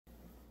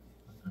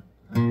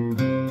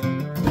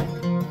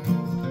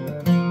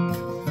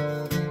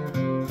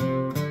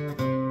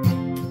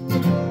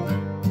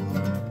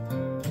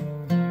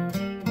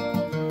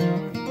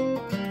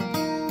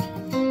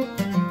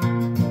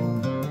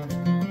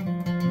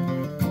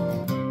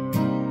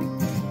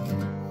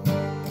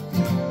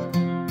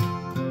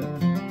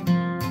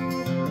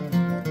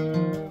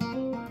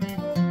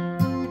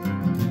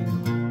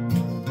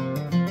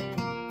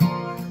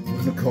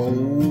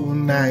cold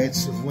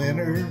nights of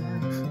winter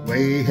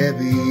weigh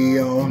heavy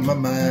on my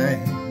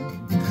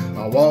mind.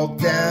 I walk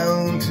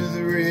down to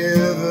the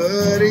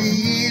river to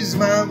ease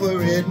my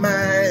worried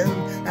mind.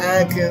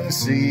 I can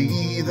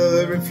see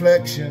the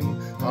reflection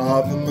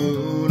of the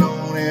moon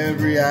on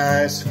every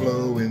ice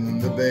floe in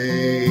the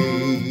bay.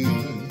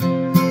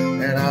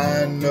 And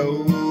I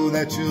know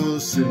that you'll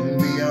soon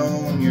be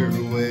on your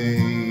way.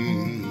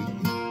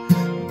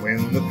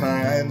 When the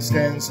pine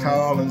stands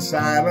tall and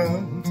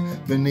silent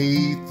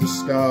beneath the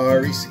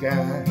starry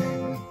sky,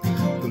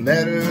 the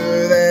letter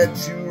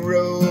that you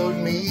wrote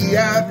me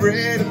I've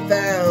read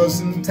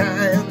 1,000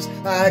 times.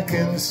 I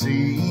can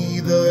see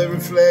the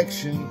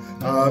reflection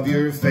of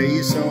your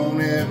face on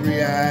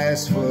every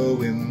ice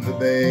floe in the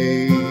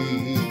bay.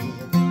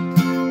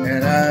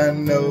 And I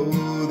know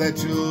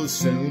that you'll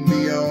soon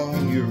be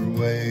on your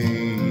way.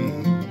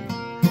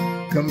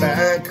 Come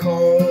back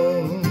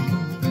home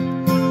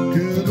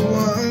to the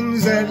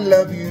ones that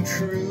love you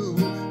true.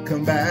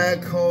 Come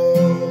back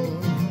home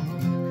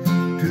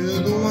to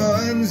the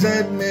ones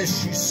that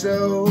miss you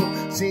so.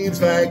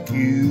 Seems like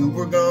you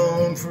were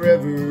gone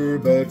forever,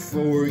 but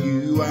for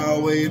you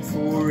I'll wait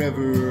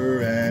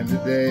forever and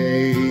a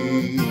day.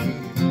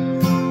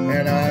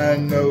 And I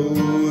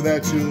know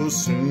that you'll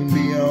soon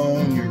be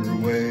on your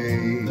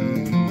way.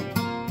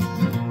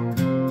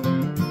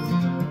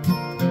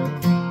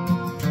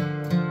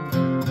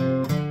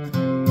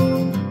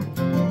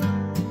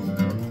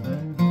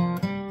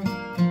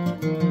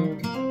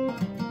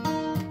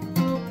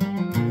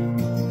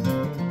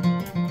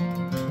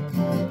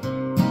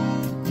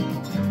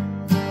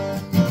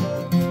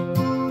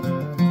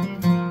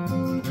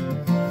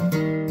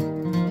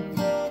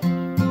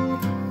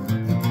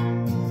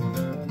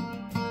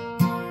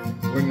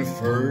 When the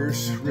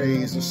first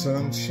rays of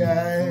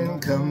sunshine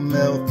come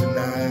melt the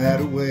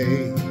night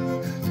away,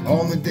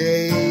 on the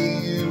day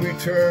you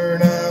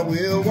return I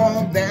will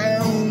walk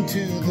down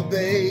to the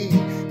bay,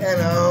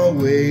 and I'll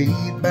wait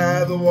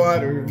by the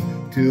water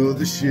till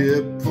the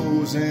ship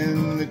pulls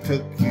in that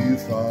took you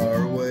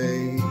far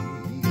away.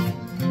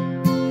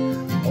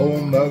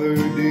 Oh mother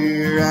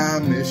dear, I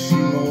miss you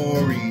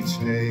more each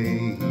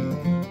day.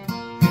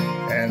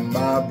 And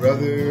my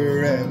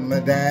brother and my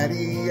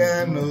daddy,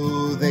 I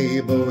know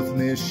they both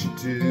miss you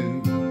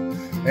too.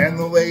 And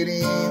the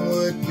waiting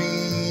would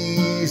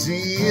be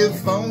easy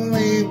if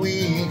only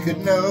we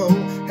could know.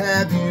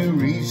 Have you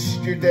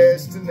reached your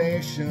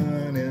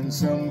destination in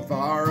some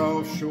far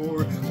off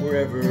shore,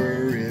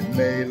 wherever it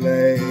may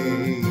lay?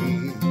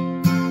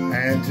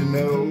 And to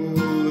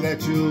know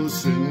that you'll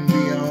soon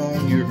be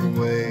on your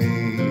way.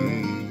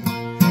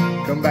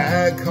 Come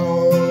back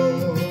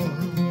home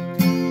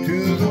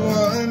to the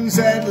ones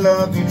that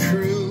love you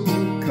true.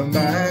 Come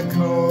back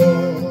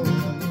home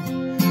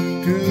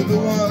to the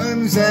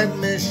ones that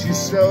miss you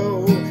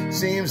so.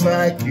 Seems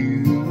like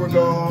you were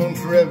gone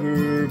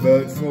forever,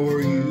 but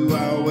for you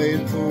I'll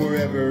wait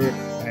forever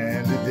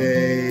and a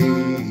day.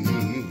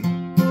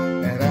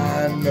 And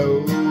I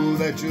know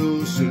that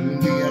you'll soon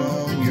be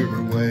on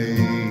your way.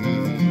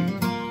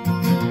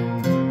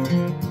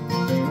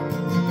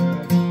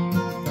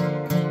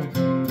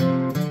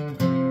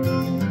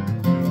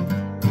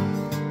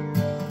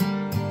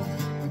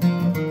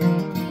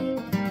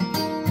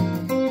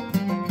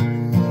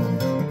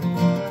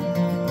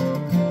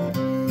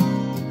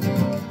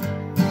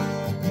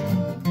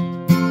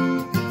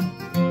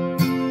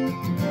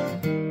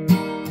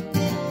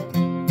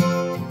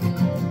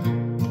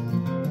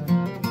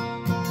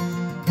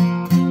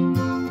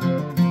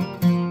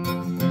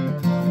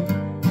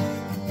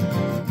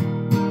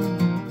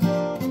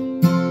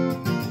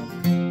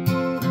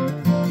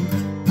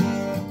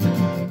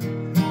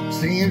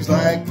 Seems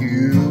like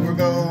you were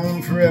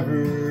gone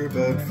forever,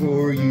 but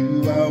for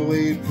you I'll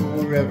wait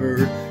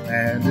forever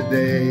and a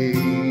day.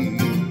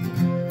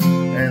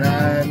 And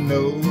I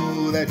know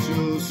that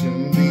you'll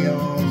soon be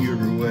on your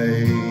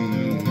way.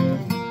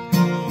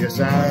 Yes,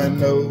 I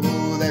know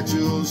that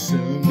you'll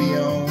soon be